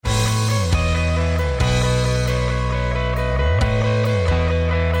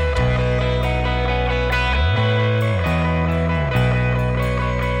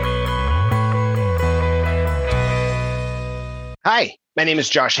Hi, my name is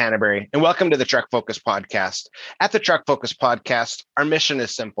Josh Hannaberry, and welcome to the Truck Focus Podcast. At the Truck Focus Podcast, our mission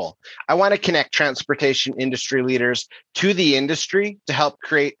is simple. I want to connect transportation industry leaders to the industry to help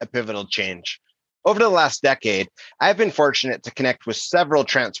create a pivotal change. Over the last decade, I've been fortunate to connect with several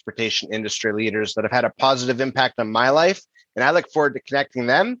transportation industry leaders that have had a positive impact on my life, and I look forward to connecting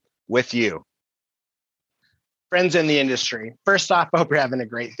them with you. Friends in the industry, first off, I hope you're having a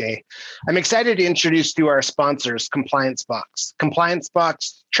great day. I'm excited to introduce to our sponsors, Compliance Box. Compliance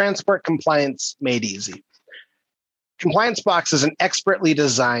Box, transport compliance made easy. Compliance Box is an expertly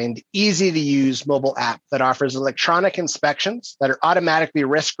designed, easy to use mobile app that offers electronic inspections that are automatically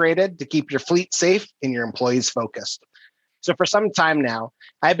risk rated to keep your fleet safe and your employees focused. So for some time now,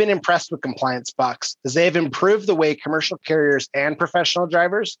 I've been impressed with Compliance Box as they have improved the way commercial carriers and professional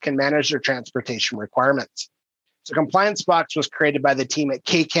drivers can manage their transportation requirements. So Compliance Box was created by the team at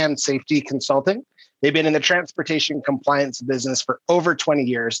Kaycan Safety Consulting. They've been in the transportation compliance business for over 20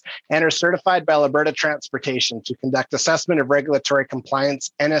 years and are certified by Alberta Transportation to conduct assessment of regulatory compliance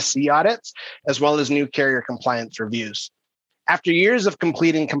NSC audits, as well as new carrier compliance reviews. After years of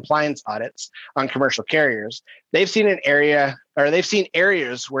completing compliance audits on commercial carriers, they've seen areas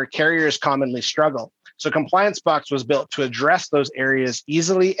where carriers commonly struggle. So Compliance Box was built to address those areas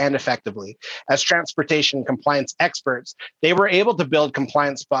easily and effectively. As transportation compliance experts, they were able to build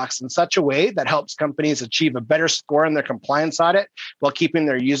Compliance Box in such a way that helps companies achieve a better score in their compliance audit while keeping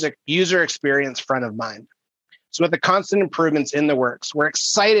their user experience front of mind. So with the constant improvements in the works, we're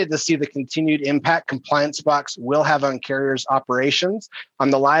excited to see the continued impact Compliance Box will have on carriers' operations, on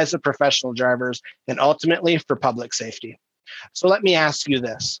the lives of professional drivers, and ultimately for public safety. So let me ask you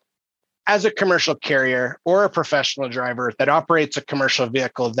this. As a commercial carrier or a professional driver that operates a commercial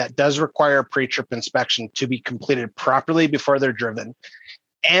vehicle that does require a pre-trip inspection to be completed properly before they're driven,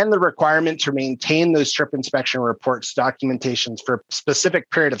 and the requirement to maintain those trip inspection reports documentations for a specific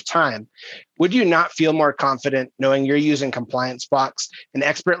period of time, would you not feel more confident knowing you're using Compliance Box, an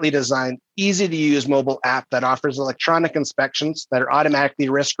expertly designed, easy to use mobile app that offers electronic inspections that are automatically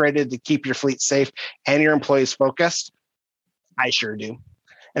risk rated to keep your fleet safe and your employees focused? I sure do.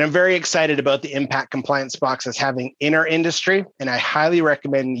 And I'm very excited about the impact Compliance Box is having in our industry, and I highly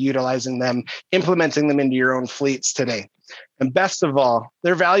recommend utilizing them, implementing them into your own fleets today. And best of all,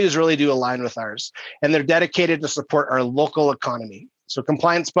 their values really do align with ours, and they're dedicated to support our local economy. So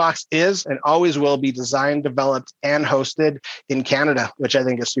Compliance Box is and always will be designed, developed, and hosted in Canada, which I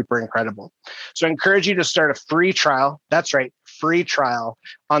think is super incredible. So I encourage you to start a free trial. That's right, free trial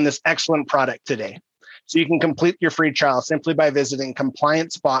on this excellent product today. So you can complete your free trial simply by visiting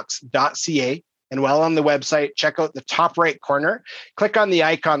compliancebox.ca. And while on the website, check out the top right corner, click on the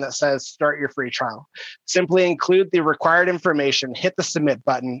icon that says start your free trial. Simply include the required information, hit the submit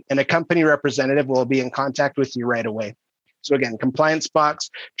button, and a company representative will be in contact with you right away. So again, Compliance Box,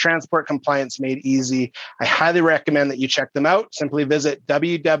 transport compliance made easy. I highly recommend that you check them out. Simply visit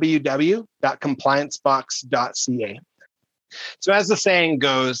www.compliancebox.ca. So as the saying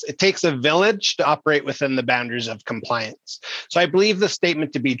goes, it takes a village to operate within the boundaries of compliance. So I believe the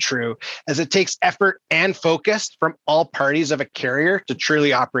statement to be true, as it takes effort and focus from all parties of a carrier to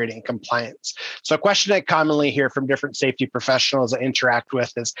truly operate in compliance. So a question I commonly hear from different safety professionals I interact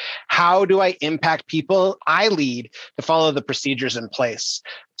with is, how do I impact people I lead to follow the procedures in place?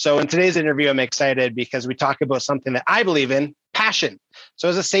 So in today's interview, I'm excited because we talk about something that I believe in, passion. So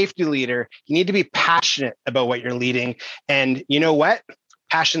as a safety leader, you need to be passionate about what you're leading. And you know what?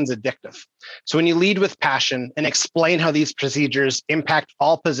 Passion's addictive. So when you lead with passion and explain how these procedures impact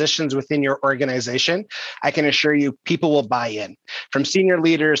all positions within your organization, I can assure you people will buy in, from senior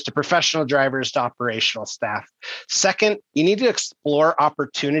leaders to professional drivers to operational staff. Second, you need to explore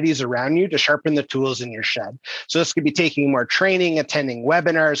opportunities around you to sharpen the tools in your shed. So this could be taking more training, attending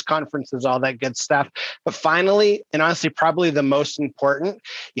webinars, conferences, all that good stuff. But finally, and honestly, probably the most important,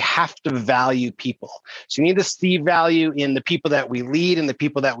 you have to value people. So you need to see value in the people that we lead and the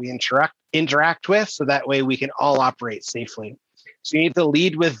people that we interact with, so that way we can all operate safely. So you need to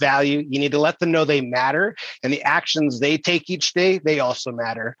lead with value. You need to let them know they matter, and the actions they take each day, they also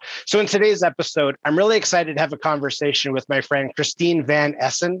matter. So in today's episode, I'm really excited to have a conversation with my friend, Christine Van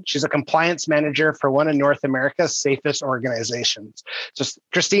Essen. She's a compliance manager for one of North America's safest organizations. So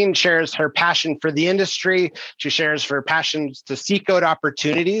Christine shares her passion for the industry. She shares her passion to seek out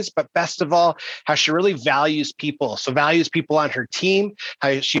opportunities, but best of all, how she really values people. So values people on her team,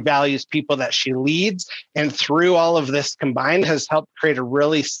 how she values people that she leads. And through all of this combined has helped create a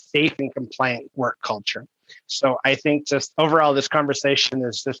really safe and compliant work culture. So I think just overall, this conversation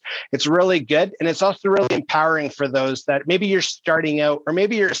is just, it's really good. And it's also really empowering for those that maybe you're starting out, or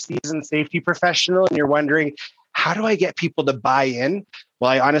maybe you're a seasoned safety professional and you're wondering, how do I get people to buy in? Well,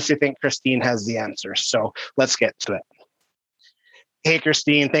 I honestly think Christine has the answer. So let's get to it. Hey,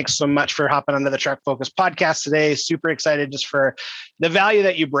 Christine, thanks so much for hopping onto the Truck Focus podcast today. Super excited just for the value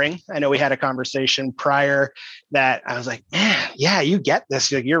that you bring. I know we had a conversation prior that I was like, man, yeah, you get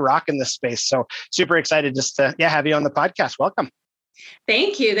this. You're rocking this space. So super excited just to have you on the podcast. Welcome.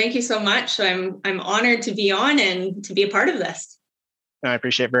 Thank you. Thank you so much. I'm honored to be on and to be a part of this. I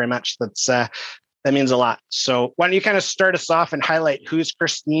appreciate it very much. That means a lot. So why don't you kind of start us off and highlight who's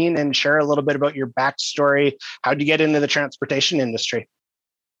Christine and share a little bit about your backstory. How'd you get into the transportation industry?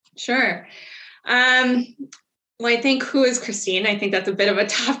 Sure. Well, I think who is Christine? I think that's a bit of a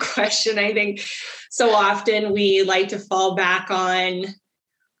tough question. I think so often we like to fall back on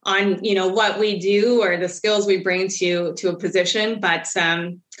what we do or the skills we bring to a position. But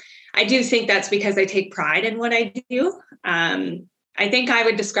I do think that's because I take pride in what I do. I think I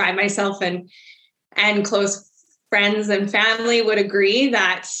would describe myself and close friends and family would agree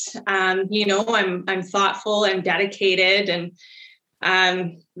that, I'm thoughtful and dedicated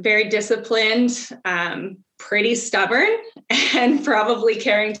and very disciplined, pretty stubborn and probably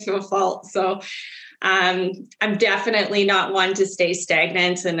caring to a fault. So I'm definitely not one to stay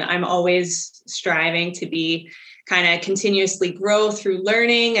stagnant, and I'm always striving to be kind of continuously grow through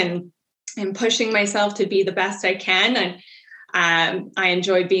learning and pushing myself to be the best I can. And I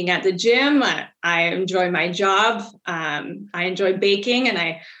enjoy being at the gym. I enjoy my job. I enjoy baking, and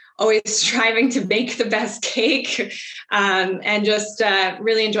I always striving to bake the best cake, and just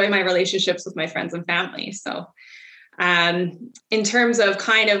really enjoy my relationships with my friends and family. So in terms of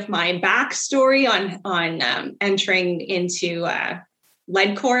kind of my backstory on entering into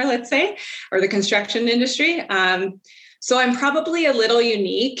Ledcor, let's say, or the construction industry. So I'm probably a little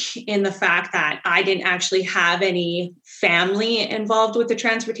unique in the fact that I didn't actually have any family involved with the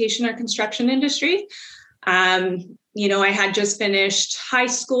transportation or construction industry. I had just finished high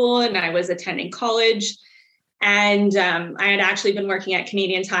school and I was attending college, and I had actually been working at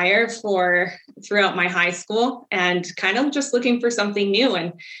Canadian Tire throughout my high school and kind of just looking for something new,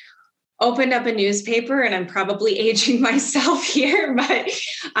 and opened up a newspaper, and I'm probably aging myself here, but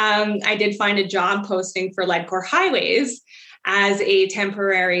I did find a job posting for Ledcor Highways as a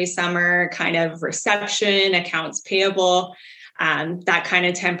temporary summer kind of reception, accounts payable, that kind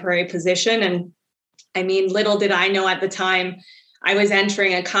of temporary position. And I mean, little did I know at the time, I was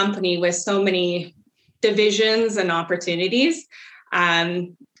entering a company with so many divisions and opportunities.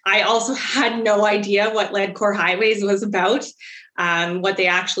 I also had no idea what Ledcor Highways was about, what they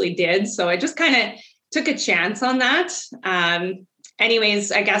actually did. So I just kind of took a chance on that.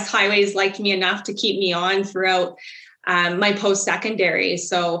 Anyways, I guess Highways liked me enough to keep me on throughout my post-secondary.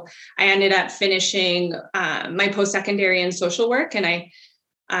 So I ended up finishing my post-secondary in social work, and I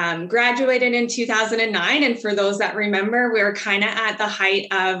graduated in 2009. And for those that remember, we were kind of at the height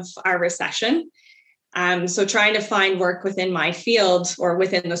of our recession. So trying to find work within my field or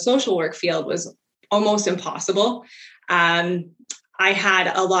within the social work field was almost impossible. I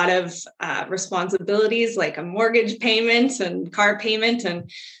had a lot of responsibilities like a mortgage payment and car payment. And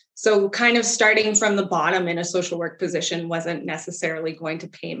so kind of starting from the bottom in a social work position wasn't necessarily going to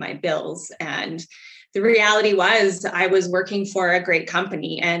pay my bills. And the reality was I was working for a great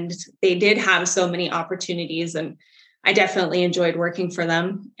company, and they did have so many opportunities, and I definitely enjoyed working for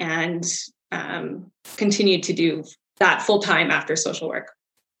them and continued to do that full time after social work.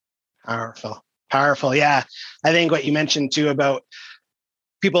 Powerful. Yeah. I think what you mentioned too about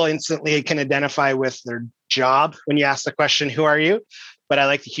people instantly can identify with their job when you ask the question, who are you? But I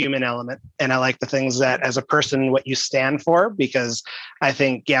like the human element, and I like the things that as a person, what you stand for, because I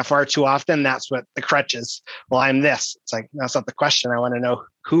think, far too often that's what the crutch is. Well, I'm this. It's like, that's not the question. I want to know,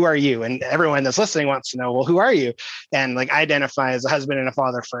 who are you? And everyone that's listening wants to know, well, who are you? And like, I identify as a husband and a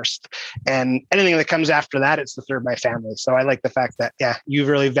father first, and anything that comes after that, it's the third my family. So I like the fact that, you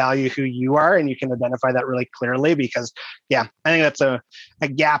really value who you are, and you can identify that really clearly, because I think that's a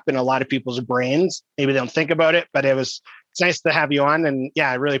gap in a lot of people's brains. Maybe they don't think about it, but it's nice to have you on. And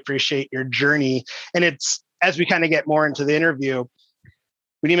I really appreciate your journey. And it's, as we kind of get more into the interview,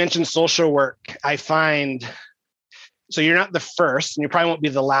 when you mentioned social work, I find, so you're not the first and you probably won't be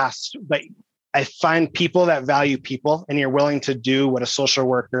the last, but I find people that value people, and you're willing to do what a social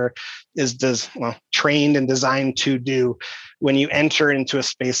worker is trained and designed to do. When you enter into a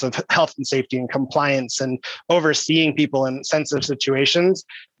space of health and safety and compliance and overseeing people in sensitive situations,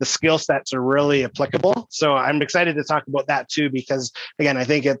 the skill sets are really applicable. So I'm excited to talk about that too, because again, I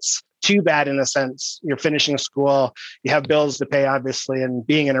think it's too bad in a sense. You're finishing school, you have bills to pay, obviously, and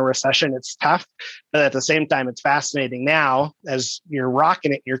being in a recession, it's tough. But at the same time, it's fascinating now as you're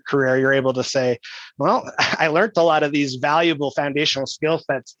rocking it in your career, you're able to say, well, I learned a lot of these valuable foundational skill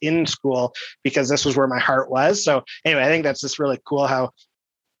sets in school because this was where my heart was. So anyway, I think that's just really cool how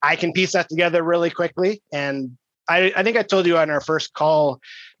I can piece that together really quickly. And I think I told you on our first call,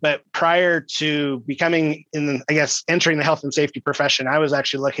 but prior to becoming entering the health and safety profession, I was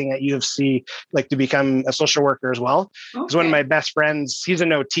actually looking at U of C, like to become a social worker as well. Because one of my best friends, he's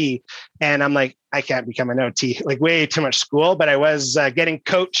an OT, and I'm like, I can't become an OT, like way too much school, but I was getting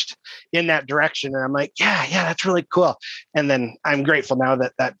coached in that direction. And I'm like, yeah, that's really cool. And then I'm grateful now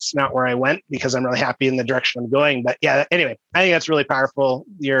that that's not where I went because I'm really happy in the direction I'm going. But yeah, anyway, I think that's really powerful.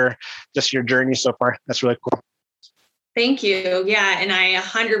 Your journey so far. That's really cool. Thank you. Yeah. And I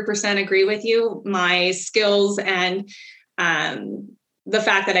 100% agree with you. My skills and the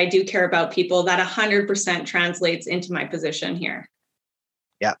fact that I do care about people, that 100% translates into my position here.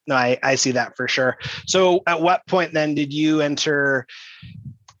 Yeah, no, I see that for sure. So at what point then did you enter,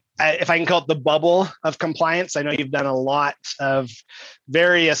 if I can call it the bubble of compliance? I know you've done a lot of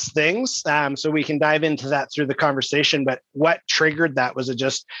various things, so we can dive into that through the conversation, but what triggered that? Was it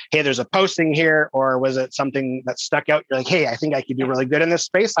just, hey, there's a posting here, or was it something that stuck out? You're like, hey, I think I could do really good in this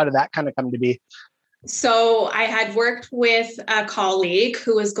space. How did that kind of come to be? So I had worked with a colleague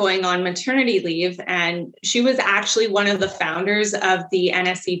who was going on maternity leave, and she was actually one of the founders of the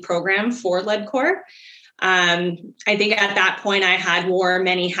NSC program for Ledcor. I think at that point I had wore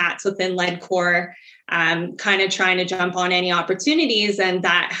many hats within Ledcor, kind of trying to jump on any opportunities. And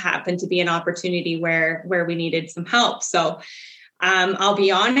that happened to be an opportunity where we needed some help. So I'll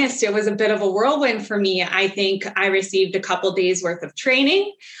be honest, it was a bit of a whirlwind for me. I think I received a couple days worth of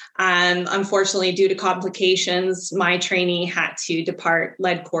training. Unfortunately, due to complications, my trainee had to depart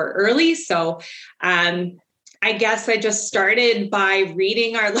Ledcor early. So I guess I just started by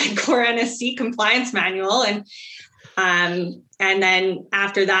reading our Ledcor NSC compliance manual. And then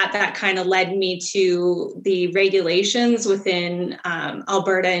after that kind of led me to the regulations within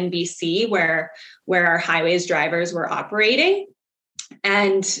Alberta and BC, where our highways drivers were operating.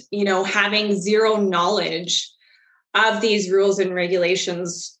 And, having zero knowledge of these rules and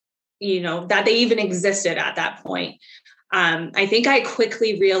regulations, that they even existed at that point. I think I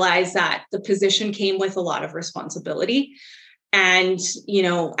quickly realized that the position came with a lot of responsibility. And,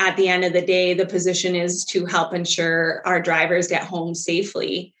 at the end of the day, the position is to help ensure our drivers get home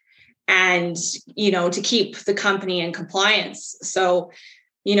safely and, to keep the company in compliance. So,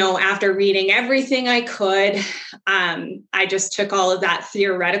 after reading everything I could, I just took all of that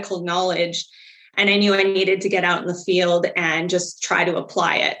theoretical knowledge, and I knew I needed to get out in the field and just try to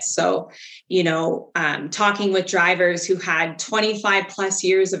apply it. So, talking with drivers who had 25 plus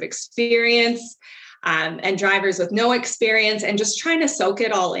years of experience, and drivers with no experience, and just trying to soak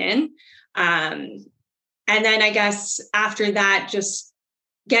it all in. And then I guess after that, just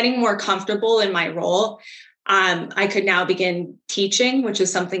getting more comfortable in my role, I could now begin teaching, which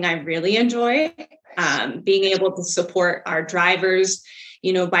is something I really enjoy. Being able to support our drivers,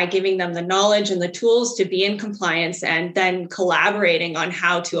 by giving them the knowledge and the tools to be in compliance, and then collaborating on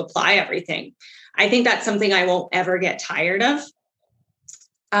how to apply everything. I think that's something I won't ever get tired of.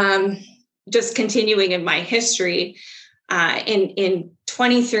 Just continuing in my history, in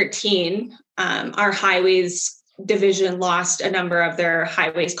 2013, our highways division lost a number of their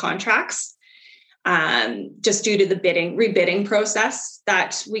highways contracts, just due to the rebidding process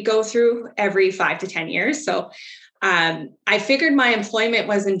that we go through every 5 to 10 years. So I figured my employment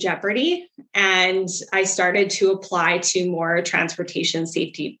was in jeopardy, and I started to apply to more transportation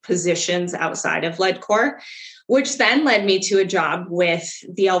safety positions outside of Ledcor, which then led me to a job with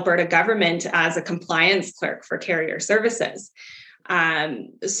the Alberta government as a compliance clerk for carrier services.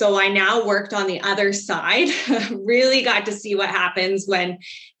 So I now worked on the other side, really got to see what happens when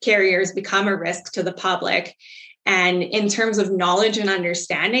carriers become a risk to the public. And in terms of knowledge and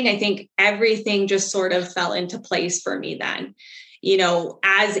understanding, I think everything just sort of fell into place for me then.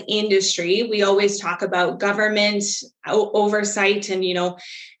 As industry, we always talk about government oversight and,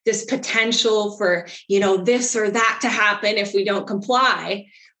 this potential for, this or that to happen if we don't comply.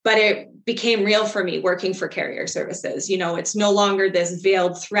 But it became real for me working for carrier services. It's no longer this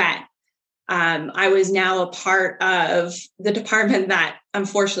veiled threat. I was now a part of the department that,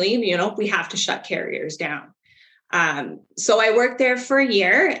 unfortunately, we have to shut carriers down. So I worked there for a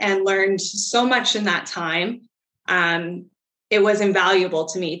year and learned so much in that time. It was invaluable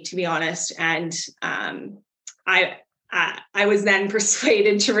to me, to be honest. And I was then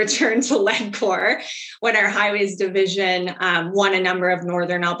persuaded to return to Ledcor when our highways division won a number of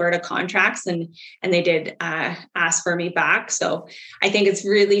Northern Alberta contracts, and they did ask for me back. So I think it's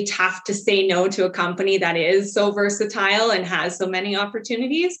really tough to say no to a company that is so versatile and has so many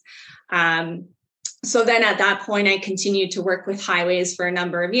opportunities. So then at that point, I continued to work with highways for a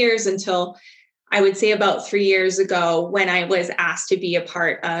number of years until I would say about 3 years ago when I was asked to be a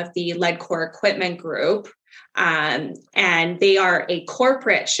part of the Ledcor Equipment Group. And they are a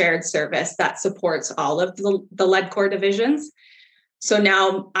corporate shared service that supports all of the Ledcor divisions. So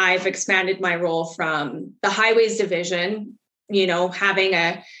now I've expanded my role from the highways division, having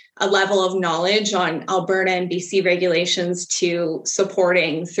a level of knowledge on Alberta and BC regulations to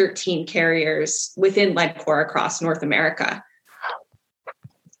supporting 13 carriers within Ledcor across North America.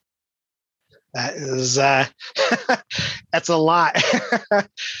 That is, that's a lot.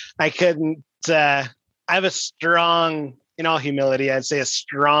 I couldn't, I have a strong, in all humility, I'd say a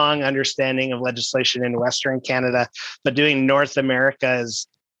strong understanding of legislation in Western Canada, but doing North America is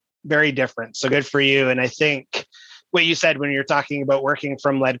very different. So good for you. And I think what you said when you're talking about working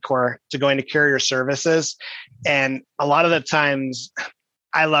from Ledcor to going to carrier services, and a lot of the times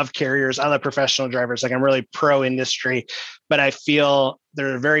I love carriers, I love professional drivers, like I'm really pro industry, but I feel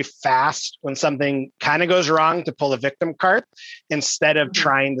they're very fast when something kind of goes wrong to pull a victim card instead of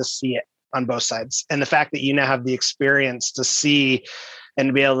trying to see it on both sides. And the fact that you now have the experience to see and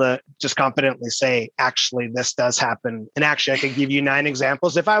to be able to just confidently say, actually, this does happen. And actually, I could give you 9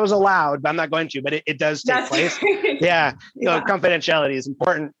 examples if I was allowed, but I'm not going to, but it does take place. Yeah. Confidentiality is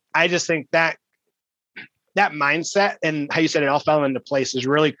important. I just think that mindset and how you said it all fell into place is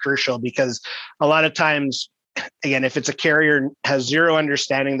really crucial, because a lot of times, again, if it's a carrier has zero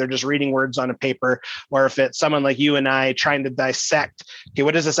understanding, they're just reading words on a paper, or if it's someone like you and I trying to dissect, okay,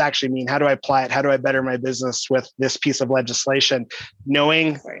 what does this actually mean? How do I apply it? How do I better my business with this piece of legislation?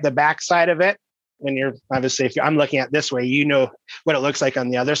 Knowing the backside of it, when you're obviously, if I'm looking at this way, you know what it looks like on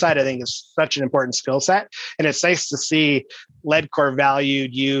the other side, I think is such an important skill set. And it's nice to see Ledcor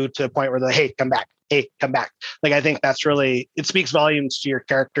valued you to the point where they're like, hey, come back. Hey, come back. Like, I think that's really, it speaks volumes to your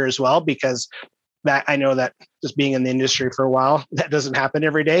character as well, because that I know that just being in the industry for a while, that doesn't happen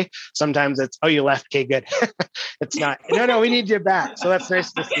every day. Sometimes it's, oh, you left. Okay, good. It's not, no, we need you back. So that's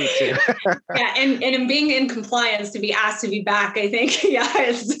nice to see too. Yeah. And in being in compliance, to be asked to be back, I think,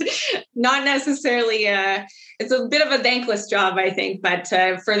 it's not necessarily, it's a bit of a thankless job, I think, but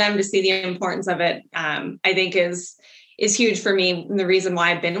for them to see the importance of it, I think is huge for me. And the reason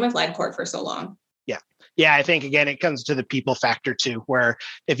why I've been with Ledcor for so long. Yeah, I think, again, it comes to the people factor too, where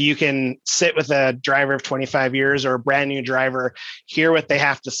if you can sit with a driver of 25 years or a brand new driver, hear what they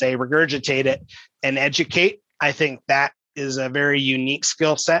have to say, regurgitate it, and educate, I think that is a very unique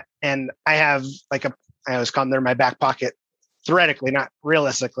skill set. And I have I always call them, they're in my back pocket, theoretically, not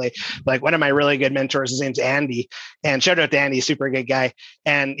realistically. Like, one of my really good mentors, his name's Andy, and shout out to Andy, super good guy.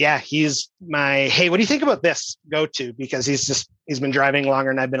 And yeah, he's my, hey, what do you think about this go-to? Because he's been driving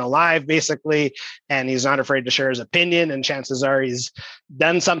longer than I've been alive, basically. And he's not afraid to share his opinion. And chances are he's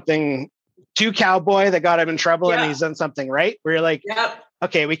done something too cowboy that got him in trouble, and he's done something right, where you're like,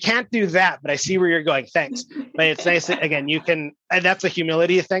 okay, we can't do that, but I see where you're going. Thanks. But it's nice that, again, you can, and that's a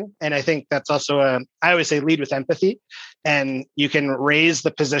humility thing. And I think that's also I always say lead with empathy, and you can raise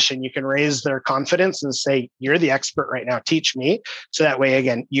the position, you can raise their confidence and say, you're the expert right now, teach me. So that way,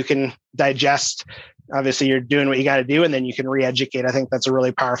 again, you can digest, obviously you're doing what you got to do, and then you can re-educate. I think that's a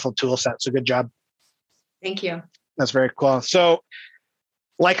really powerful tool set. So good job. Thank you. That's very cool. So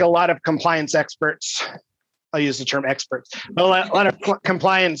like a lot of compliance experts, I'll use the term experts, but a lot of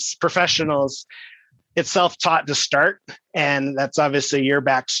compliance professionals, it's self-taught to start. And that's obviously your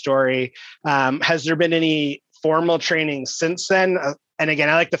backstory. Has there been any formal training since then? And again,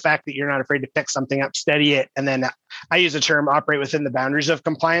 I like the fact that you're not afraid to pick something up, study it. And then I use the term operate within the boundaries of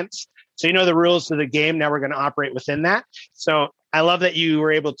compliance. So you know the rules of the game. Now we're going to operate within that. So I love that you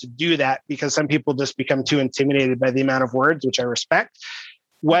were able to do that, because some people just become too intimidated by the amount of words, which I respect.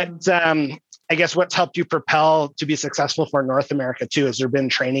 I guess what's helped you propel to be successful for North America too? Has there been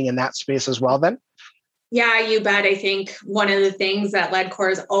training in that space as well then? Yeah, you bet. I think one of the things that Ledcor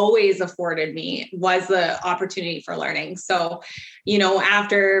has always afforded me was the opportunity for learning. So,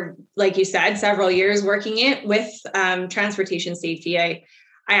 after, like you said, several years working it with transportation safety, I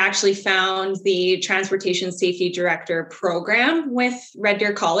actually found the Transportation Safety Director program with Red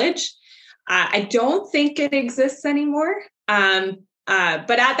Deer College. I don't think it exists anymore.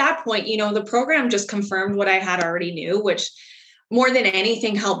 But at that point, the program just confirmed what I had already knew, which more than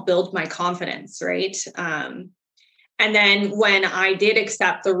anything helped build my confidence, right? And And then when I did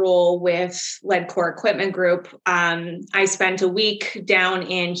accept the role with Ledcor Equipment Group, I spent a week down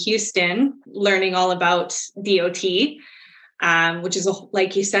in Houston learning all about DOT, which is,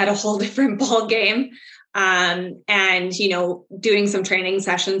 like you said, a whole different ball game. And, doing some training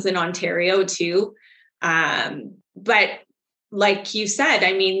sessions in Ontario too. But like you said,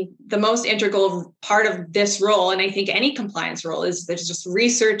 I mean, the most integral part of this role, and I think any compliance role, is there's just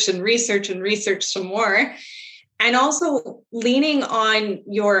research some more. And also leaning on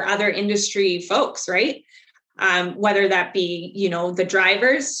your other industry folks, right? Whether that be, the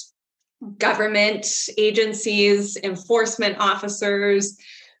drivers, government agencies, enforcement officers,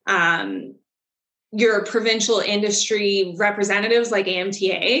 your provincial industry representatives like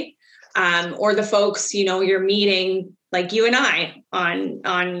AMTA, or the folks, you're meeting like you and I on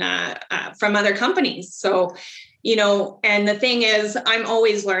from other companies. So, and the thing is, I'm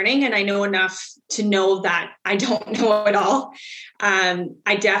always learning, and I know enough to know that I don't know it all.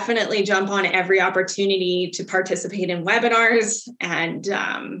 I definitely jump on every opportunity to participate in webinars, and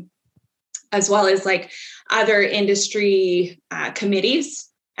as well as like other industry committees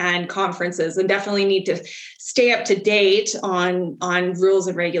and conferences, and definitely need to stay up to date on rules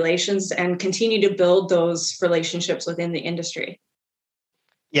and regulations and continue to build those relationships within the industry.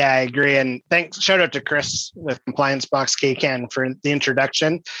 Yeah, I agree. And thanks. Shout out to Chris with Compliance Box KCAN for the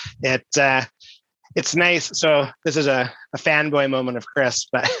introduction. It's nice. So this is a fanboy moment of Chris,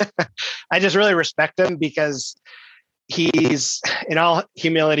 but I just really respect him because he's, in all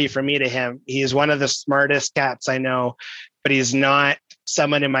humility from me to him, he's one of the smartest cats I know, but he's not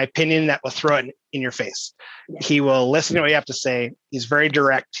someone, in my opinion, that will throw it in your face. Yeah. He will listen to what you have to say. He's very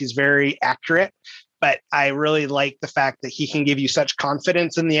direct. He's very accurate. But I really like the fact that he can give you such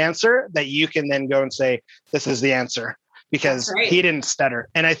confidence in the answer that you can then go and say, this is the answer, because he didn't stutter.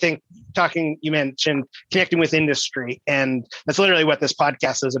 And I think you mentioned connecting with industry. And that's literally what this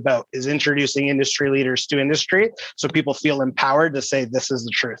podcast is about, is introducing industry leaders to industry. So people feel empowered to say, this is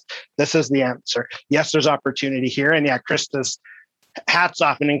the truth. This is the answer. Yes, there's opportunity here. And yeah, Chris does, hats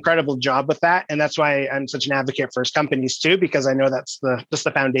off, an incredible job with that. And that's why I'm such an advocate for his companies too, because I know that's just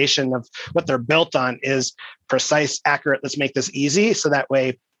the foundation of what they're built on is precise, accurate. Let's make this easy. So that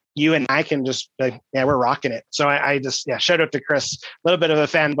way you and I can just like, yeah, we're rocking it. So I just, shout out to Chris, a little bit of a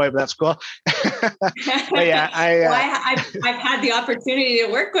fanboy, but that's cool. But yeah, I've had the opportunity to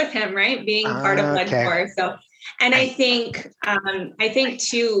work with him, right? Being part of Ledcor. So, and I think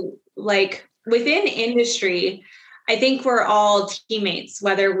too, like within industry, I think we're all teammates,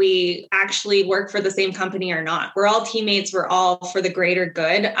 whether we actually work for the same company or not. We're all teammates. We're all for the greater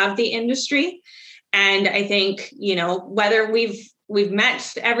good of the industry. And I think, whether we've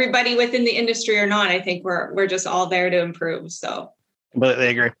met everybody within the industry or not, I think we're just all there to improve. So completely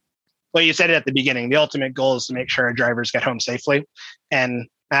agree. Well, you said it at the beginning. The ultimate goal is to make sure our drivers get home safely. And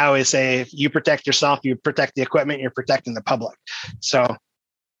I always say, if you protect yourself, you protect the equipment, you're protecting the public. So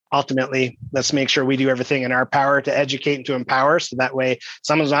ultimately, let's make sure we do everything in our power to educate and to empower. So that way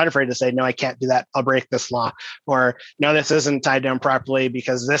someone's not afraid to say, no, I can't do that. I'll break this law. Or no, this isn't tied down properly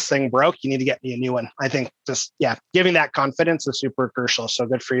because this thing broke. You need to get me a new one. I think just, giving that confidence is super crucial. So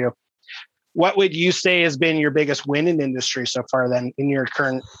good for you. What would you say has been your biggest win in industry so far then in your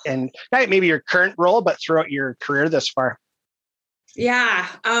current, and not maybe your current role, but throughout your career this far? Yeah.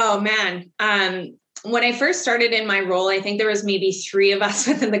 Oh man. When I first started in my role, I think there was maybe 3 of us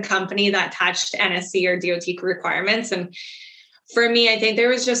within the company that touched NSC or DOT requirements. And for me, I think there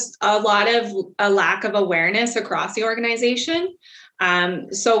was just a lack of awareness across the organization.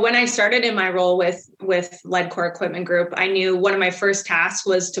 So when I started in my role with Ledcor Equipment Group, I knew one of my first tasks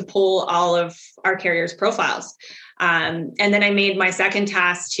was to pull all of our carriers' profiles. And then I made my second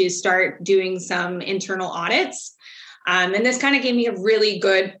task to start doing some internal audits. And this kind of gave me a really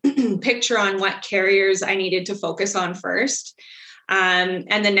good picture on what carriers I needed to focus on first.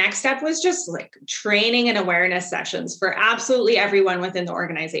 And the next step was just like training and awareness sessions for absolutely everyone within the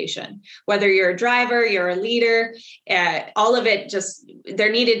organization, whether you're a driver, you're a leader, all of it, just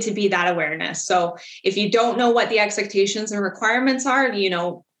there needed to be that awareness. So if you don't know what the expectations and requirements are,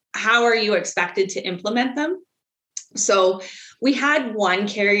 how are you expected to implement them? So we had one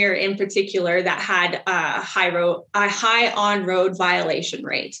carrier in particular that had a high on-road violation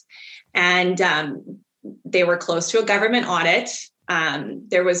rate, and they were close to a government audit.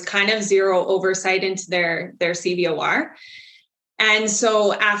 There was kind of zero oversight into their CVOR. And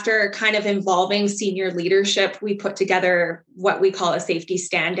so after kind of involving senior leadership, we put together what we call a safety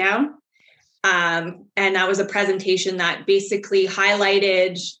stand down. And that was a presentation that basically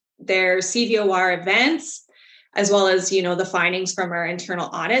highlighted their CVOR events, as well as, the findings from our internal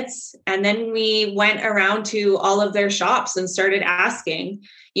audits. And then we went around to all of their shops and started asking,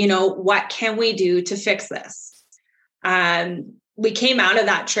 what can we do to fix this? We came out of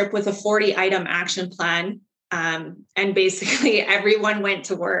that trip with a 40-item action plan. And basically everyone went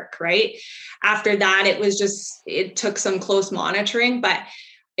to work, right? After that, it took some close monitoring, but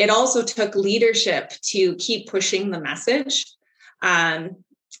it also took leadership to keep pushing the message.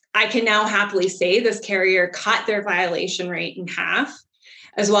 I can now happily say this carrier cut their violation rate in half,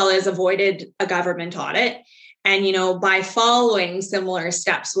 as well as avoided a government audit. And, by following similar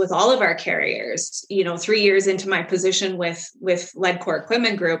steps with all of our carriers, 3 years into my position with Ledcor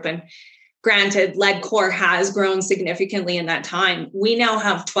Equipment Group, and granted, Ledcor has grown significantly in that time, we now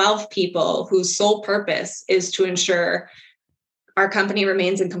have 12 people whose sole purpose is to ensure our company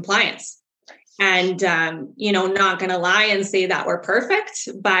remains in compliance. And, not going to lie and say that we're perfect,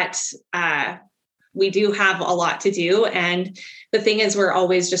 but we do have a lot to do. And the thing is, we're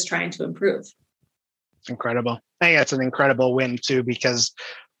always just trying to improve. Incredible. I think that's an incredible win too, because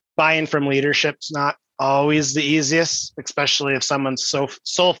buy-in from leadership's not always the easiest, especially if someone's so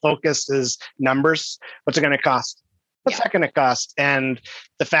sole focused is numbers. What's it going to cost? What's that going to cost? And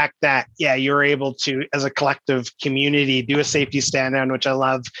the fact that, you're able to, as a collective community, do a safety stand down, which I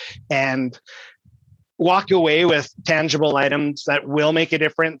love, and walk away with tangible items that will make a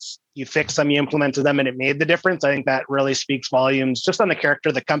difference. You fix them, you implemented them, and it made the difference. I think that really speaks volumes just on the character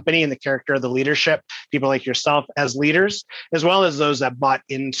of the company and the character of the leadership, people like yourself as leaders, as well as those that bought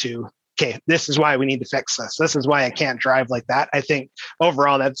into, okay, this is why we need to fix this. This is why I can't drive like that. I think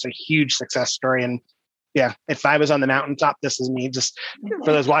overall, that's a huge success story. And if I was on the mountaintop, this is me just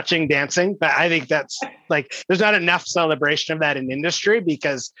for those watching dancing. But I think that's there's not enough celebration of that in industry,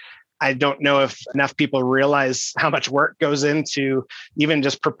 because I don't know if enough people realize how much work goes into even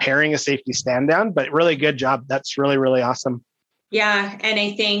just preparing a safety stand down, but really good job. That's really, really awesome. Yeah. And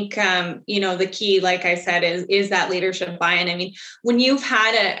I think, the key, like I said, is that leadership buy-in. I mean, when you've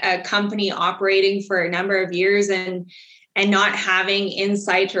had a company operating for a number of years and not having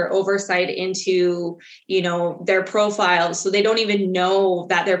insight or oversight into, their profiles, so they don't even know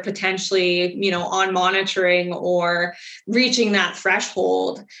that they're potentially, on monitoring or reaching that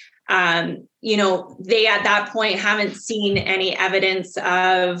threshold. They at that point haven't seen any evidence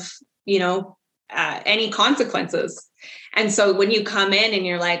of, any consequences. And so when you come in and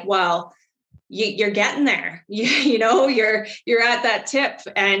you're like, well, you're getting there, you're at that tip.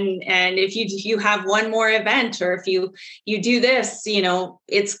 And if you have one more event, or if you do this,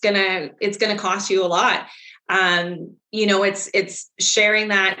 it's gonna cost you a lot. It's sharing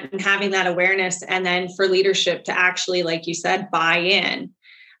that and having that awareness. And then for leadership to actually, like you said, buy in.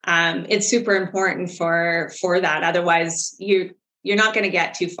 It's super important for that. Otherwise you're not going to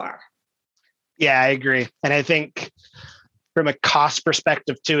get too far. Yeah, I agree. And I think from a cost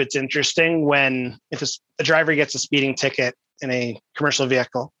perspective too, it's interesting if a driver gets a speeding ticket in a commercial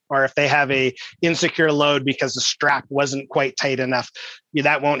vehicle, or if they have a insecure load because the strap wasn't quite tight enough,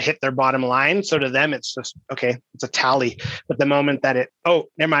 that won't hit their bottom line. So to them, it's just, okay, it's a tally. But the moment that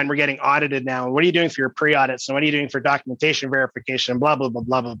never mind, we're getting audited now. What are you doing for your pre-audits? And what are you doing for documentation verification? Blah, blah, blah,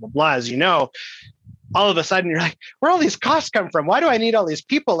 blah, blah, blah, blah. As you know, all of a sudden you're like, where all these costs come from? Why do I need all these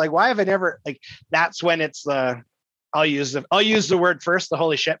people? Why have I never, that's when it's I'll use the word first, the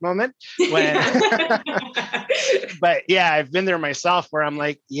holy shit moment. But I've been there myself where I'm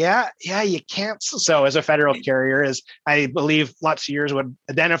like, you can't. So as a federal carrier, as I believe lots of years would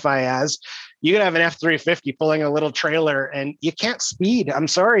identify as, you can have an F-350 pulling a little trailer and you can't speed. I'm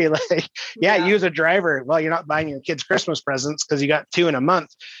sorry. Use a driver. Well, you're not buying your kids Christmas presents because you got 2 in a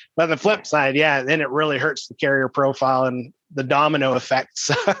month. But on the flip side, then it really hurts the carrier profile and the domino effects.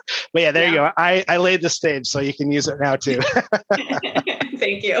 But there you go. I laid the stage, so you can use it now too.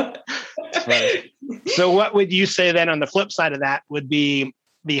 Thank you. So what would you say then on the flip side of that would be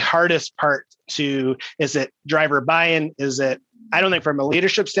the hardest part is it driver buy-in? Is it, I don't think from a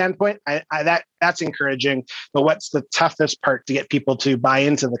leadership standpoint, that's encouraging, but what's the toughest part to get people to buy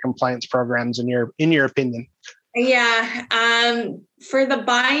into the compliance programs in your opinion? Yeah. For the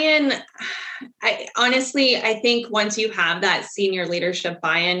buy-in, I think once you have that senior leadership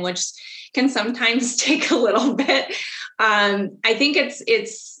buy-in, which can sometimes take a little bit, I think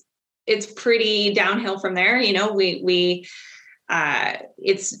it's pretty downhill from there.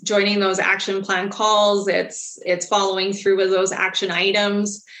 It's joining those action plan calls. It's following through with those action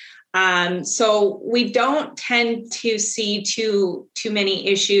items. So we don't tend to see too many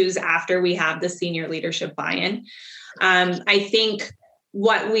issues after we have the senior leadership buy-in. I think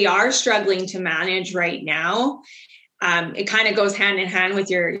what we are struggling to manage right now it kind of goes hand in hand with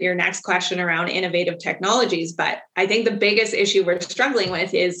your next question around innovative technologies. But I think the biggest issue we're struggling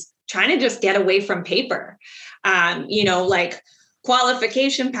with is trying to just get away from paper. Like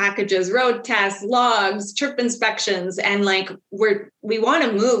qualification packages, road tests, logs, trip inspections, and like we want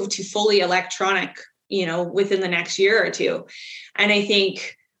to move to fully electronic, within the next year or two. And I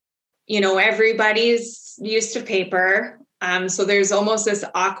think, everybody's used to paper. So there's almost this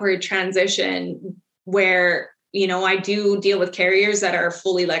awkward transition where, I do deal with carriers that are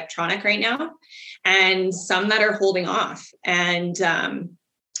fully electronic right now and some that are holding off. And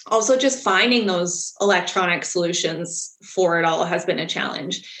also just finding those electronic solutions for it all has been a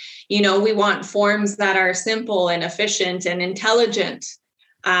challenge. We want forms that are simple and efficient and intelligent.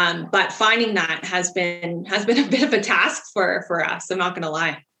 But finding that has been a bit of a task for us. I'm not going to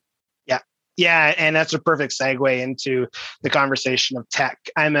lie. Yeah. And that's a perfect segue into the conversation of tech.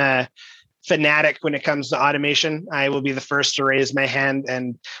 I'm a fanatic when it comes to automation. I will be the first to raise my hand.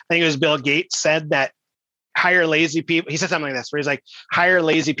 And I think it was Bill Gates said that hire lazy people. He said something like this, where he's like, hire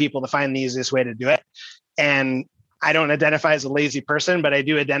lazy people to find the easiest way to do it. And I don't identify as a lazy person, but I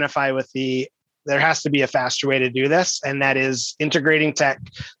do identify with there has to be a faster way to do this. And that is integrating tech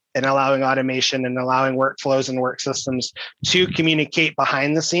and allowing automation and allowing workflows and work systems to communicate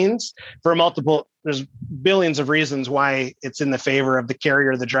behind the scenes there's billions of reasons why it's in the favor of the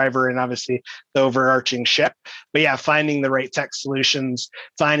carrier, the driver, and obviously the overarching ship. But yeah, finding the right tech solutions,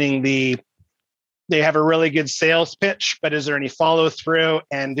 they have a really good sales pitch, but is there any follow through?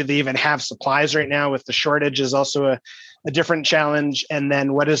 And do they even have supplies right now with the shortage is also a different challenge. And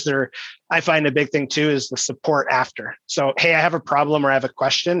then I find a big thing too, is the support after. So, hey, I have a problem or I have a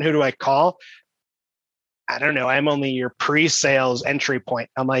question. Who do I call? I don't know. I'm only your pre-sales entry point.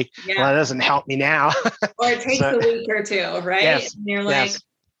 I'm like, well, that doesn't help me now. Or it takes a week or two, right? Yes, and you're like,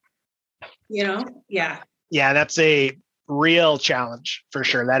 Yeah, that's a real challenge for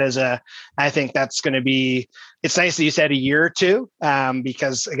sure. I think that's going to be, it's nice that you said a year or two,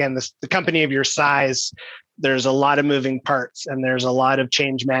 because again, the company of your size, there's a lot of moving parts and there's a lot of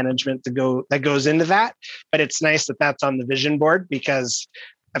change management that goes into that. But it's nice that that's on the vision board, because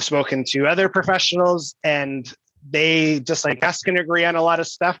I've spoken to other professionals and they, just like us, can agree on a lot of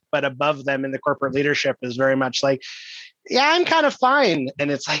stuff, but above them in the corporate leadership is very much like, yeah, I'm kind of fine. And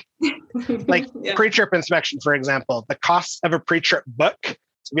it's like pre-trip inspection, for example, the cost of a pre-trip book.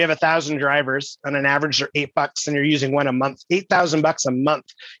 So we have 1,000 drivers on an average, they're $8 and you're using one a month, $8,000 a month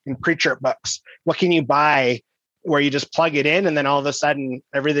in pre-trip books. What can you buy where you just plug it in and then all of a sudden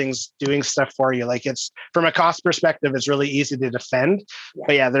everything's doing stuff for you? Like, it's, from a cost perspective, it's really easy to defend. Yeah.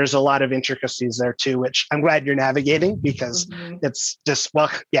 But yeah, there's a lot of intricacies there too, which I'm glad you're navigating, because it's just,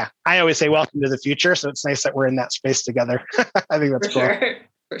 I always say welcome to the future. So it's nice that we're in that space together. I think that's cool.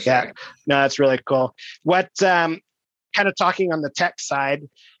 For sure. Yeah, no, that's really cool. What, kind of talking on the tech side,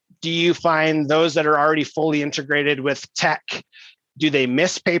 do you find those that are already fully integrated with tech, do they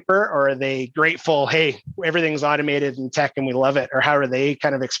miss paper, or are they grateful, hey, everything's automated in tech and we love it? Or how are they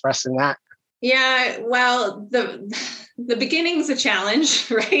kind of expressing that? Yeah, well, the beginning's a challenge,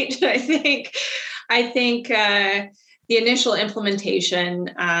 right? I think the initial implementation,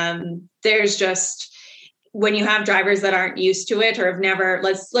 there's just, when you have drivers that aren't used to it or have never,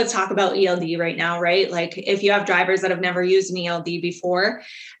 let's talk about ELD right now, right? Like, if you have drivers that have never used an ELD before,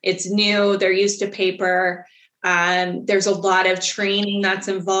 it's new, they're used to paper. There's a lot of training that's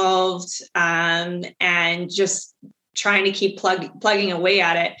involved, and just trying to keep plugging away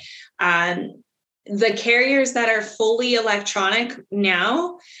at it. The carriers that are fully electronic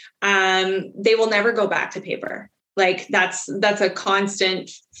now, they will never go back to paper. Like, that's a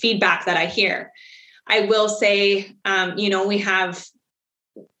constant feedback that I hear. I will say, we have,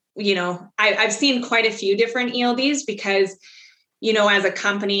 I've seen quite a few different ELDs, because as a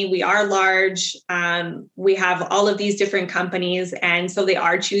company, we are large. We have all of these different companies. And so they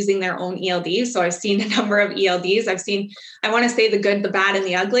are choosing their own ELDs. So I've seen a number of ELDs. I want to say the good, the bad, and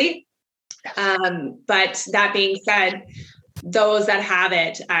the ugly. But that being said, those that have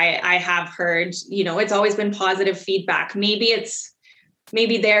it, I have heard, it's always been positive feedback.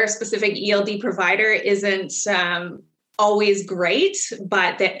 Maybe their specific ELD provider isn't always great,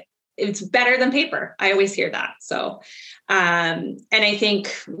 but that it's better than paper. I always hear that. So, and I think,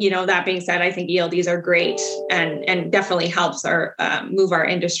 that being said, I think ELDs are great and definitely helps move our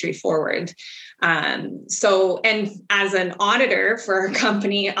industry forward. So, and as an auditor for our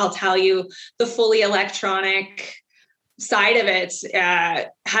company, I'll tell you, the fully electronic side of it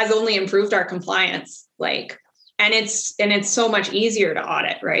has only improved our compliance. And it's so much easier to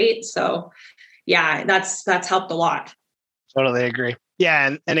audit, right? So yeah, that's helped a lot. Totally agree.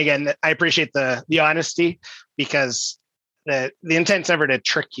 Yeah. And again, I appreciate the honesty, because the intent's never to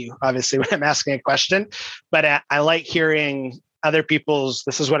trick you, obviously, when I'm asking a question, but I like hearing other people's,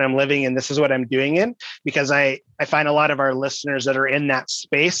 this is what I'm living in, this is what I'm doing in, because I find a lot of our listeners that are in that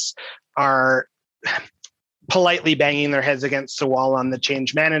space are politely banging their heads against the wall on the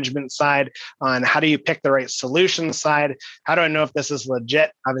change management side, on how do you pick the right solution side? How do I know if this is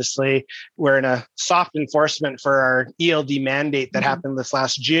legit? Obviously, we're in a soft enforcement for our ELD mandate that happened this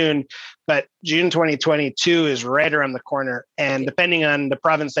last June, but June 2022 is right around the corner. And depending on the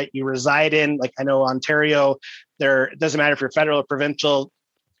province that you reside in, like I know Ontario, it doesn't matter if you're federal or provincial,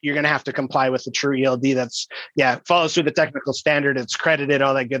 you're going to have to comply with the true ELD that's, follows through the technical standard, it's credited,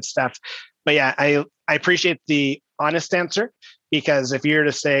 all that good stuff. But yeah, I appreciate the honest answer, because if you're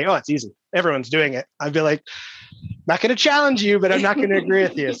to say, oh, it's easy, everyone's doing it, I'd be like, not going to challenge you, but I'm not going to agree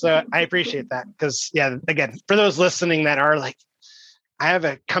with you. So I appreciate that, because again, for those listening that are like, I have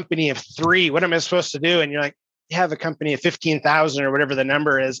a company of 3, what am I supposed to do? And you're like, you have a company of 15,000 or whatever the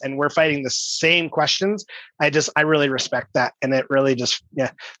number is, and we're fighting the same questions. I really respect that. And it really just,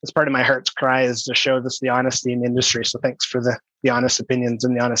 it's part of my heart's cry, is to show the honesty in the industry. So thanks for the honest opinions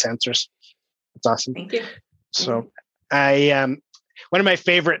and the honest answers. It's awesome. Thank you. So one of my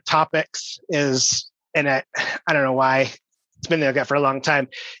favorite topics is, and I don't know why, it's been there for a long time,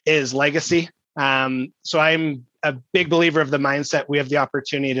 is legacy. So I'm a big believer of the mindset. We have the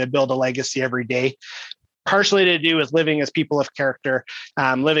opportunity to build a legacy every day, partially to do with living as people of character,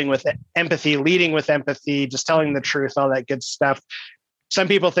 living with empathy, leading with empathy, just telling the truth, all that good stuff. Some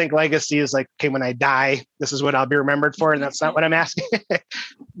people think legacy is like, okay, when I die, this is what I'll be remembered for. And that's not what I'm asking.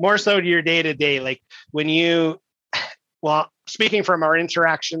 More so to your day to day. Like when speaking from our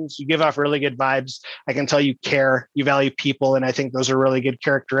interactions, you give off really good vibes. I can tell you care, you value people. And I think those are really good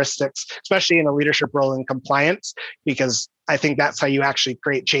characteristics, especially in a leadership role in compliance, because I think that's how you actually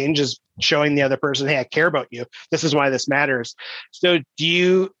create change, is showing the other person, hey, I care about you. This is why this matters. So do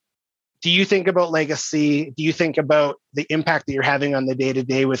you think about legacy? Do you think about the impact that you're having on the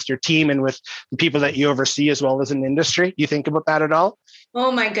day-to-day with your team and with the people that you oversee, as well as in the industry? Do you think about that at all?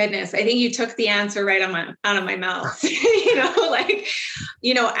 Oh my goodness. I think you took the answer right out of my mouth.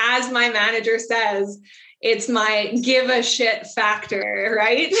 As my manager says, it's my give a shit factor,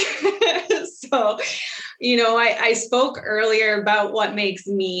 right? So, I spoke earlier about what makes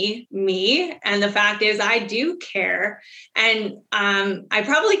me, me. And the fact is I do care. And I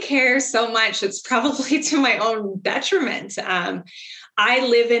probably care so much, it's probably to my own detriment. I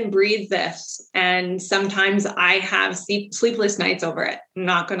live and breathe this. And sometimes I have sleepless nights over it. I'm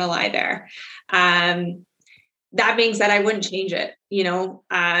not going to lie there. That being said, I wouldn't change it.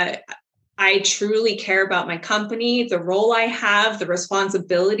 I truly care about my company, the role I have, the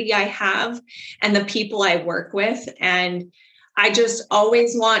responsibility I have, and the people I work with. And I just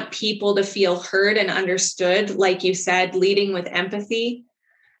always want people to feel heard and understood, like you said, leading with empathy.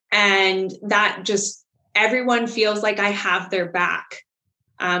 And that just everyone feels like I have their back.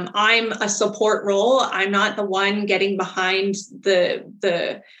 I'm a support role. I'm not the one getting behind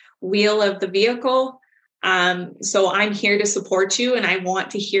the wheel of the vehicle. So I'm here to support you, and I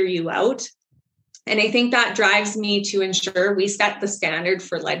want to hear you out. And I think that drives me to ensure we set the standard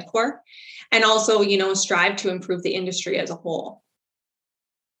for Ledcor, and also, strive to improve the industry as a whole.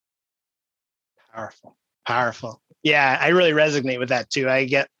 Powerful. Yeah, I really resonate with that too.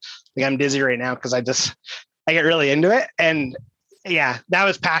 I'm dizzy right now because I get really into it. And yeah, that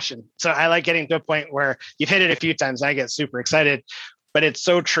was passion. So I like getting to a point where you've hit it a few times. I get super excited, but it's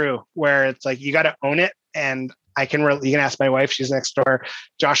so true, where it's like, you got to own it. And you can ask my wife, she's next door,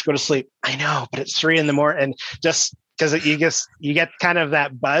 Josh, go to sleep. I know, but it's 3 a.m. And just because you get kind of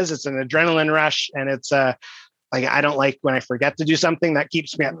that buzz, it's an adrenaline rush. And it's I don't like when I forget to do something, that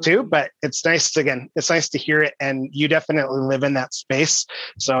keeps me up too, but it's nice to hear it. And you definitely live in that space.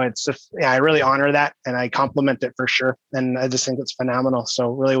 So I really honor that, and I compliment it for sure. And I just think it's phenomenal. So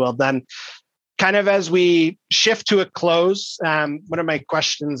really well done. Kind of as we shift to a close, one of my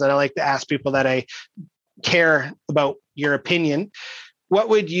questions that I like to ask people that I care about your opinion, what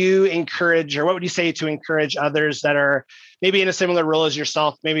would you encourage, or what would you say to encourage others that are maybe in a similar role as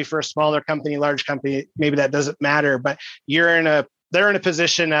yourself, maybe for a smaller company, large company, maybe that doesn't matter, but they're in a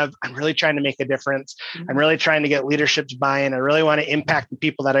position of, I'm really trying to make a difference. Mm-hmm. I'm really trying to get leadership to buy in. I really want to impact the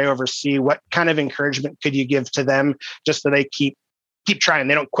people that I oversee. What kind of encouragement could you give to them just so they keep trying,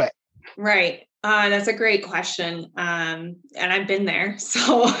 they don't quit? Right. That's a great question. And I've been there.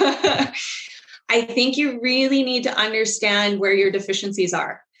 So I think you really need to understand where your deficiencies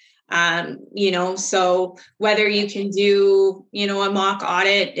are. So whether you can do, a mock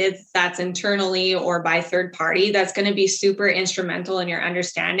audit, if that's internally or by third party, that's going to be super instrumental in your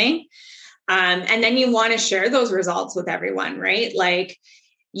understanding. And then you want to share those results with everyone, right? Like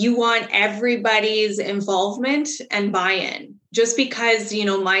you want everybody's involvement and buy-in. Just because,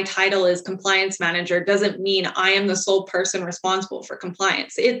 my title is compliance manager doesn't mean I am the sole person responsible for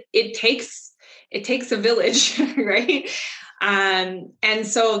compliance. It takes a village, right? And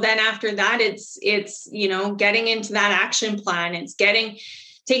so then after that, it's getting into that action plan. It's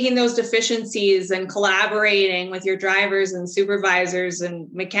taking those deficiencies and collaborating with your drivers and supervisors and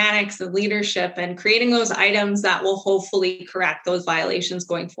mechanics and leadership and creating those items that will hopefully correct those violations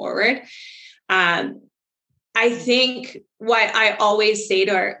going forward. I think what I always say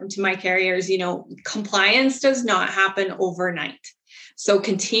to my carriers, compliance does not happen overnight. So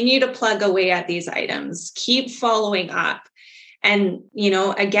continue to plug away at these items, keep following up. And,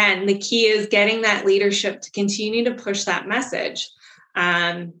 again, the key is getting that leadership to continue to push that message.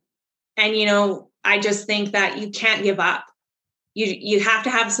 I just think that you can't give up. You have to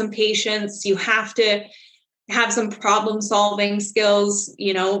have some patience. You have to have some problem solving skills.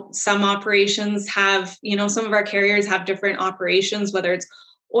 Some operations have, some of our carriers have different operations, whether it's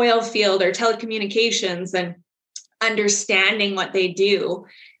oil field or telecommunications, and understanding what they do,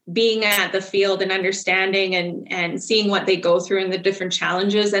 being at the field and understanding and seeing what they go through and the different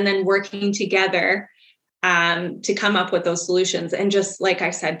challenges, and then working together to come up with those solutions. And just like I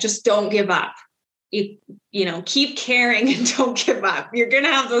said, just don't give up. Keep caring and don't give up. You're going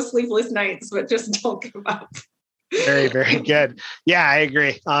to have those sleepless nights, but just don't give up. Very, very good. Yeah, I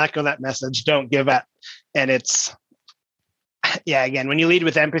agree. I'll echo that message. Don't give up. And again, when you lead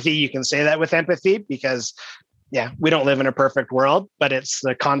with empathy, you can say that with empathy because we don't live in a perfect world, but it's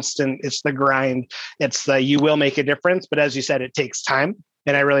the constant, it's the grind, you will make a difference. But as you said, it takes time.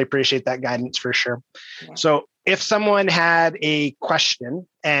 And I really appreciate that guidance for sure. Yeah. So if someone had a question,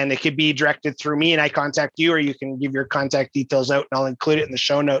 and it could be directed through me and I contact you, or you can give your contact details out and I'll include it in the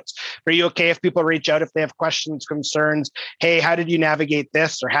show notes. Are you okay if people reach out if they have questions, concerns? Hey, how did you navigate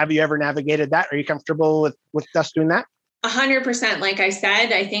this? Or have you ever navigated that? Are you comfortable with us doing that? 100%. Like I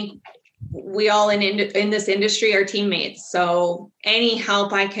said, I think we all in this industry are teammates. So any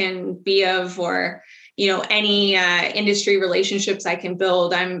help I can be of, or any industry relationships I can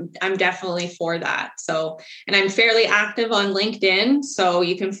build, I'm definitely for that. So, and I'm fairly active on LinkedIn, so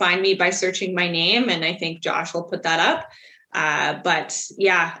you can find me by searching my name, and I think Josh will put that up. But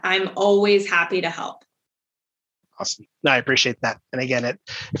yeah, I'm always happy to help. Awesome. No, I appreciate that. And again, it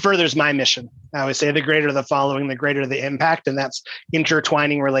furthers my mission. I always say the greater the following, the greater the impact. And that's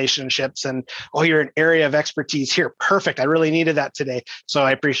intertwining relationships. And, you're an area of expertise here. Perfect. I really needed that today. So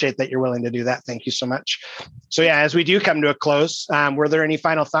I appreciate that you're willing to do that. Thank you so much. So as we do come to a close, were there any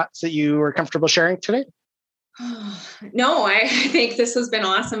final thoughts that you were comfortable sharing today? No, I think this has been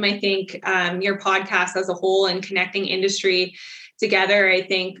awesome. I think your podcast as a whole and connecting industry together, I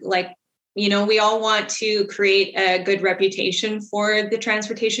think we all want to create a good reputation for the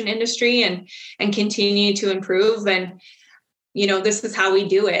transportation industry and continue to improve. And, this is how we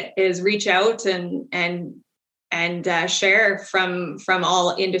do it, is reach out and share from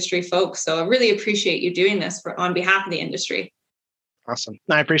all industry folks. So I really appreciate you doing this on behalf of the industry. Awesome.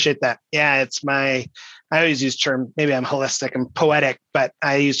 I appreciate that. Yeah, I always use term, maybe I'm holistic and poetic, but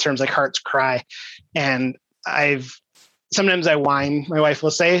I use terms like heart's cry. And sometimes I whine, my wife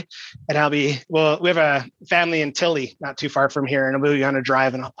will say, and we have a family in Tilly, not too far from here, and we'll be on a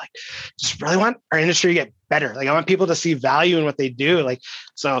drive, and I'm like, just really want our industry to get better. I want people to see value in what they do.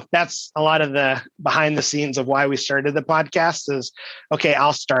 So that's a lot of the behind the scenes of why we started the podcast is, okay,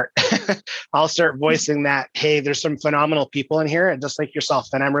 I'll start voicing that, hey, there's some phenomenal people in here, and just like yourself.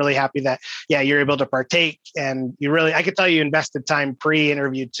 And I'm really happy that, you're able to partake, and I could tell you invested time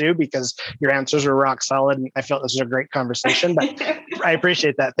pre-interview too, because your answers were rock solid. And I felt this was a great conversation, but I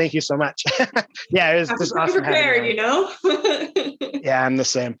appreciate that. Thank you so much. It was just awesome. Prepared, Yeah, I'm the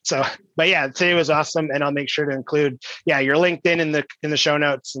same. So, but today was awesome. And I'll make sure to include, your LinkedIn in the show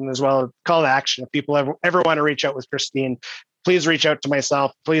notes, and as well call to action. If people ever want to reach out with Christine, please reach out to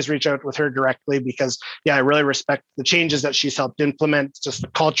myself. Please reach out with her directly, because I really respect the changes that she's helped implement, just the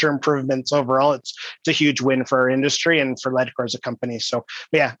culture improvements overall. It's a huge win for our industry and for Ledcor as a company. So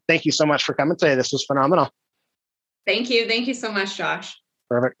thank you so much for coming today. This was phenomenal. Thank you. Thank you so much, Josh.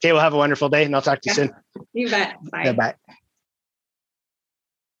 Perfect. Okay, we'll have a wonderful day, and I'll talk to you soon. You bet. Bye. Yeah, bye.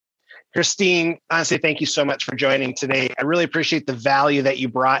 Christine, honestly, thank you so much for joining today. I really appreciate the value that you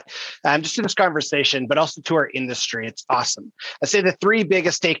brought just to this conversation, but also to our industry. It's awesome. I say the three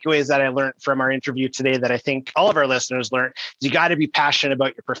biggest takeaways that I learned from our interview today that I think all of our listeners learned is you got to be passionate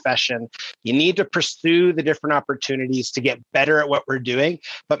about your profession. You need to pursue the different opportunities to get better at what we're doing.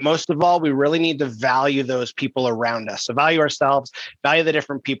 But most of all, we really need to value those people around us. So value ourselves, value the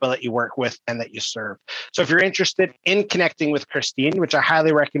different people that you work with and that you serve. So if you're interested in connecting with Christine, which I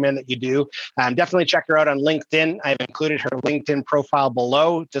highly recommend that you do, definitely check her out on LinkedIn. I've included her LinkedIn profile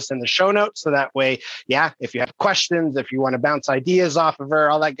below, just in the show notes. So that way, if you have questions, if you want to bounce ideas off of her,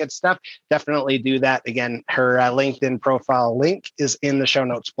 all that good stuff, definitely do that. Again, her LinkedIn profile link is in the show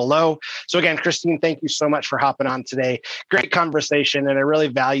notes below. So again, Christine, thank you so much for hopping on today. Great conversation. And I really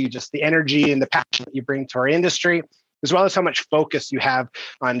value just the energy and the passion that you bring to our industry, as well as how much focus you have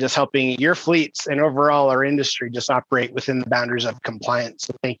on just helping your fleets and overall our industry just operate within the boundaries of compliance.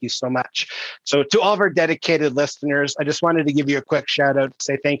 So thank you so much. So to all of our dedicated listeners, I just wanted to give you a quick shout out to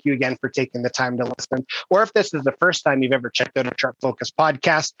say thank you again for taking the time to listen. Or if this is the first time you've ever checked out a Truck Focus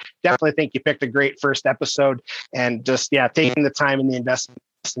podcast, definitely think you picked a great first episode, and just, taking the time and the investment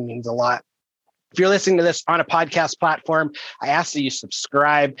means a lot. If you're listening to this on a podcast platform, I ask that you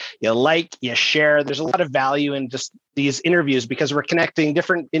subscribe, you like, you share. There's a lot of value in just these interviews because we're connecting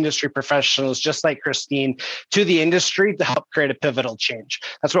different industry professionals, just like Christine, to the industry to help create a pivotal change.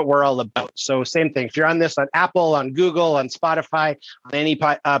 That's what we're all about. So same thing. If you're on this on Apple, on Google, on Spotify, on any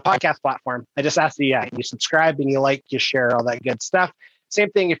podcast platform, I just ask that you subscribe and you like, you share, all that good stuff. Same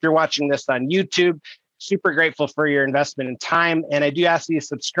thing if you're watching this on YouTube. Super grateful for your investment and time. And I do ask you to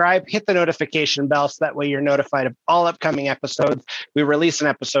subscribe, hit the notification bell so that way you're notified of all upcoming episodes. We release an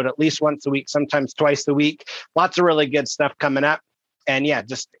episode at least once a week, sometimes twice a week. Lots of really good stuff coming up. And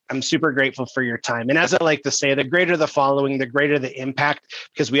I'm super grateful for your time. And as I like to say, the greater the following, the greater the impact,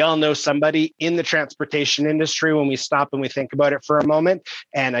 because we all know somebody in the transportation industry when we stop and we think about it for a moment.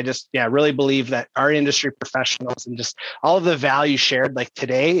 And I just, really believe that our industry professionals and just all of the value shared like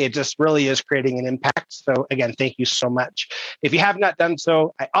today, it just really is creating an impact. So again, thank you so much. If you have not done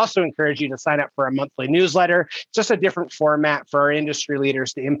so, I also encourage you to sign up for a monthly newsletter. It's just a different format for our industry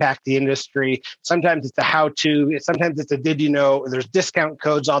leaders to impact the industry. Sometimes it's a how-to, sometimes it's a did you know, there's discount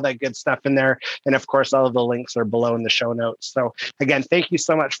codes, all that good stuff in there. And of course, all of the links are below in the show notes. So again, thank you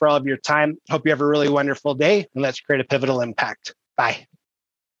so much for all of your time. Hope you have a really wonderful day, and let's create a pivotal impact. Bye.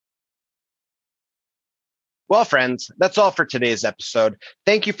 Well, friends, that's all for today's episode.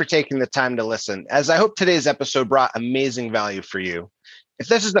 Thank you for taking the time to listen, as I hope today's episode brought amazing value for you. If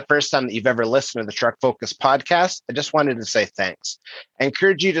this is the first time that you've ever listened to the Truck Focus podcast, I just wanted to say thanks. I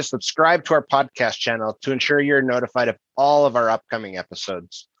encourage you to subscribe to our podcast channel to ensure you're notified of all of our upcoming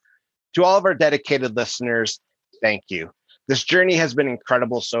episodes. To all of our dedicated listeners, thank you. This journey has been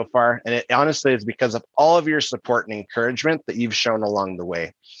incredible so far, and it honestly is because of all of your support and encouragement that you've shown along the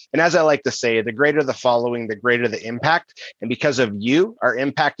way. And as I like to say, the greater the following, the greater the impact. And because of you, our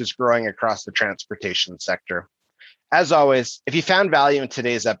impact is growing across the transportation sector. As always, if you found value in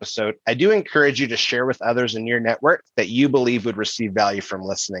today's episode, I do encourage you to share with others in your network that you believe would receive value from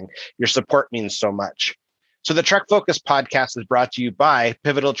listening. Your support means so much. So the Truck Focus podcast is brought to you by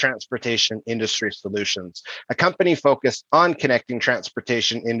Pivotal Transportation Industry Solutions, a company focused on connecting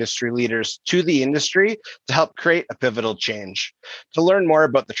transportation industry leaders to the industry to help create a pivotal change. To learn more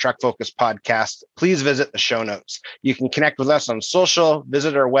about the Truck Focus podcast, please visit the show notes. You can connect with us on social,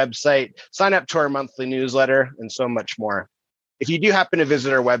 visit our website, sign up to our monthly newsletter, and so much more. If you do happen to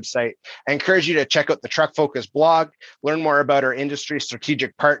visit our website, I encourage you to check out the Truck Focus blog, learn more about our industry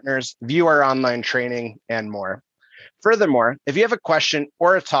strategic partners, view our online training, and more. Furthermore, if you have a question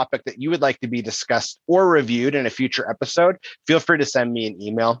or a topic that you would like to be discussed or reviewed in a future episode, feel free to send me an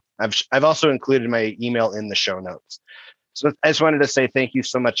email. I've also included my email in the show notes. So I just wanted to say thank you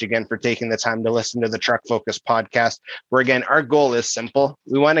so much again for taking the time to listen to the Truck Focus podcast, where again, our goal is simple.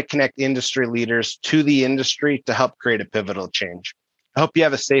 We want to connect industry leaders to the industry to help create a pivotal change. I hope you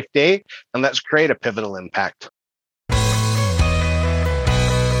have a safe day, and let's create a pivotal impact.